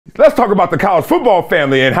Let's talk about the college football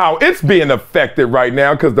family and how it's being affected right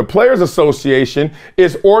now, because the Players Association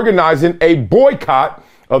is organizing a boycott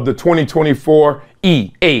of the 2024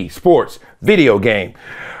 EA Sports video game.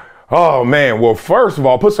 Oh, man. Well, first of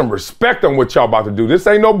all, put some respect on what y'all about to do. This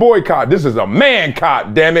ain't no boycott. This is a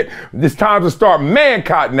man-cott, damn it. It's time to start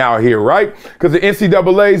man-cotting out here, right? Because the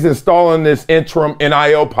NCAA is installing this interim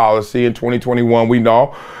NIL policy in 2021, we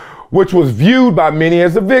know, which was viewed by many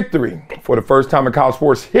as a victory. For the first time in college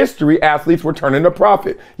sports history, athletes were turning a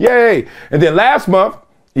profit. Yay. And then last month,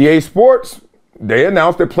 EA Sports, they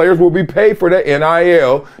announced that players will be paid for the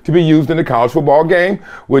NIL to be used in the college football game,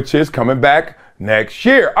 which is coming back next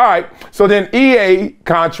year. All right. So then EA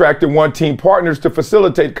contracted One Team Partners to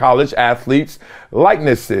facilitate college athletes'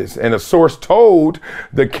 likenesses. And a source told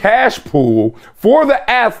the cash pool for the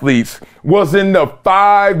athletes was in the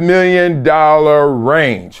 $5 million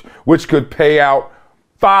range, which could pay out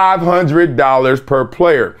 $500 per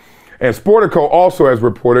player. And Sportico also has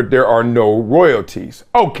reported there are no royalties.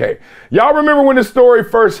 Okay, y'all remember when the story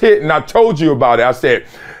first hit and I told you about it? I said,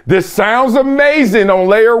 this sounds amazing on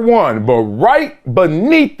layer one, but right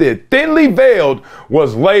beneath it, thinly veiled,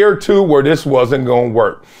 was layer two, where this wasn't going to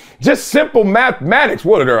work. Just simple mathematics.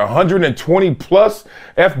 What are there, 120 plus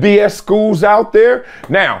FBS schools out there?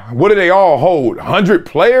 Now, what do they all hold? 100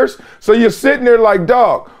 players? So you're sitting there like,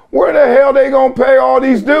 dog, where the hell they going to pay all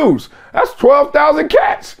these dues? That's 12,000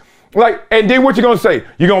 cats. Like, and then what you gonna say?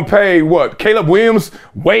 You gonna pay what? Caleb Williams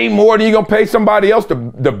way more than you gonna pay somebody else, the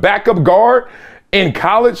backup guard in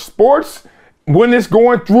college sports when it's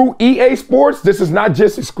going through EA Sports? This is not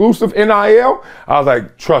just exclusive NIL. I was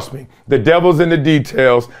like, trust me, the devil's in the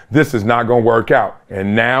details. This is not gonna work out.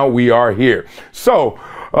 And now we are here. So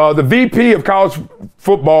the VP of College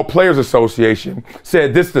Football Players Association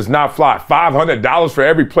said this does not fly. $500 for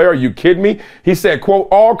every player? Are you kidding me? He said, quote,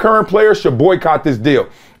 all current players should boycott this deal.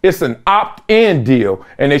 It's an opt-in deal,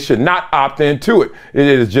 and they should not opt into it. It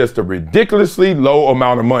is just a ridiculously low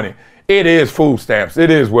amount of money. It is food stamps. It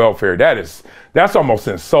is welfare. That's almost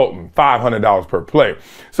insulting, $500 per player.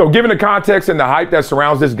 So given the context and the hype that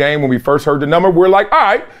surrounds this game, when we first heard the number, we're like, all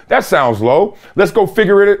right, that sounds low. Let's go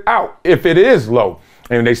figure it out if it is low.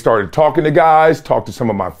 And they started talking to guys, talked to some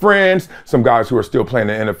of my friends, some guys who are still playing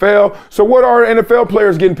the NFL. So what are NFL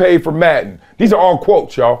players getting paid for Madden? These are all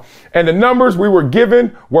quotes, y'all. And the numbers we were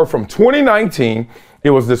given were from 2019. It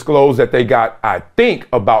was disclosed that they got, I think,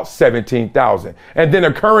 about $17,000. And then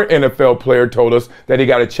a current NFL player told us that he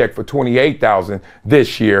got a check for $28,000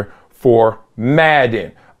 this year for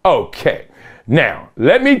Madden. Okay, now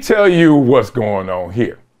let me tell you what's going on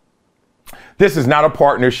here. This is not a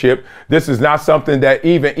partnership. This is not something that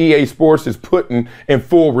even EA Sports is putting in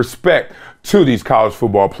full respect to these college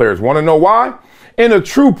football players. Want to know why? In a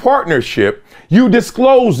true partnership, you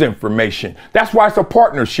disclose information. That's why it's a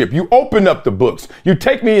partnership. You open up the books. You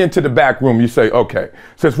take me into the back room. You say, okay,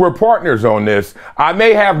 since we're partners on this, I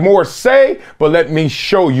may have more say, but let me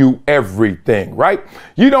show you everything, right?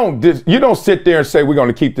 You don't sit there and say, we're going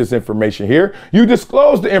to keep this information here. You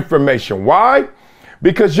disclose the information. Why?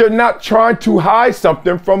 Because you're not trying to hide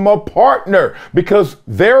something from a partner, because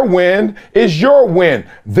their win is your win.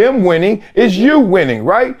 Them winning is you winning,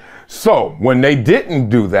 right? So when they didn't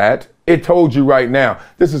do that, it told you right now,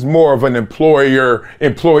 this is more of an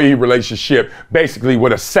employer-employee relationship, basically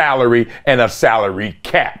with a salary and a salary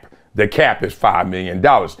cap. The cap is $5 million.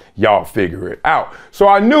 Y'all figure it out. So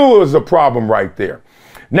I knew it was a problem right there.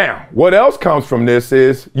 Now, what else comes from this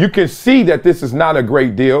is you can see that this is not a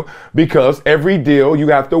great deal, because every deal you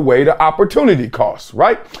have to weigh the opportunity costs,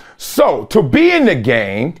 right? So to be in the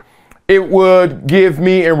game, it would give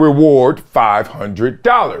me a reward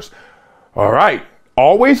 $500. All right,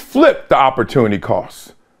 always flip the opportunity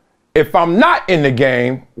costs. If I'm not in the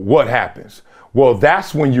game, what happens? Well,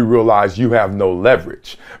 that's when you realize you have no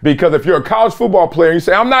leverage. Because if you're a college football player and you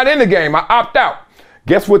say, I'm not in the game, I opt out.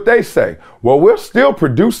 Guess what they say? Well, we're still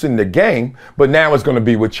producing the game, but now it's going to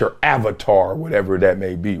be with your avatar, whatever that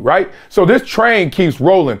may be, right? So this train keeps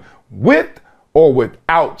rolling with or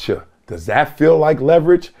without you. Does that feel like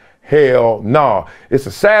leverage? Hell no. It's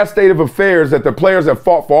a sad state of affairs that the players have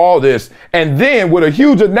fought for all this. And then with a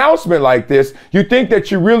huge announcement like this, you think that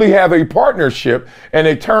you really have a partnership, and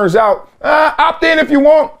it turns out, opt in if you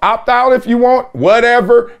want, opt out if you want,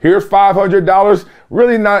 whatever. Here's $500.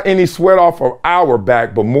 Really not any sweat off of our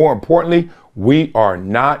back, but more importantly, we are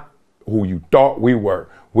not who you thought we were.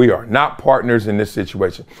 We are not partners in this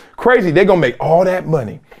situation. Crazy, they're gonna make all that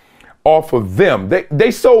money off of them. They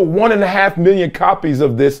sold 1.5 million copies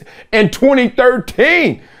of this in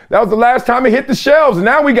 2013. That was the last time it hit the shelves. And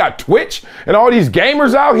now we got Twitch and all these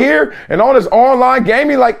gamers out here and all this online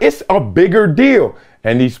gaming. Like, it's a bigger deal.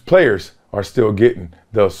 And these players are still getting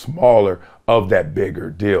the smaller of that bigger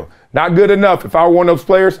deal. Not good enough. If I were one of those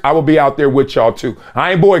players, I would be out there with y'all too.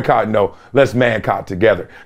 I ain't boycotting, no. Let's man-cot together.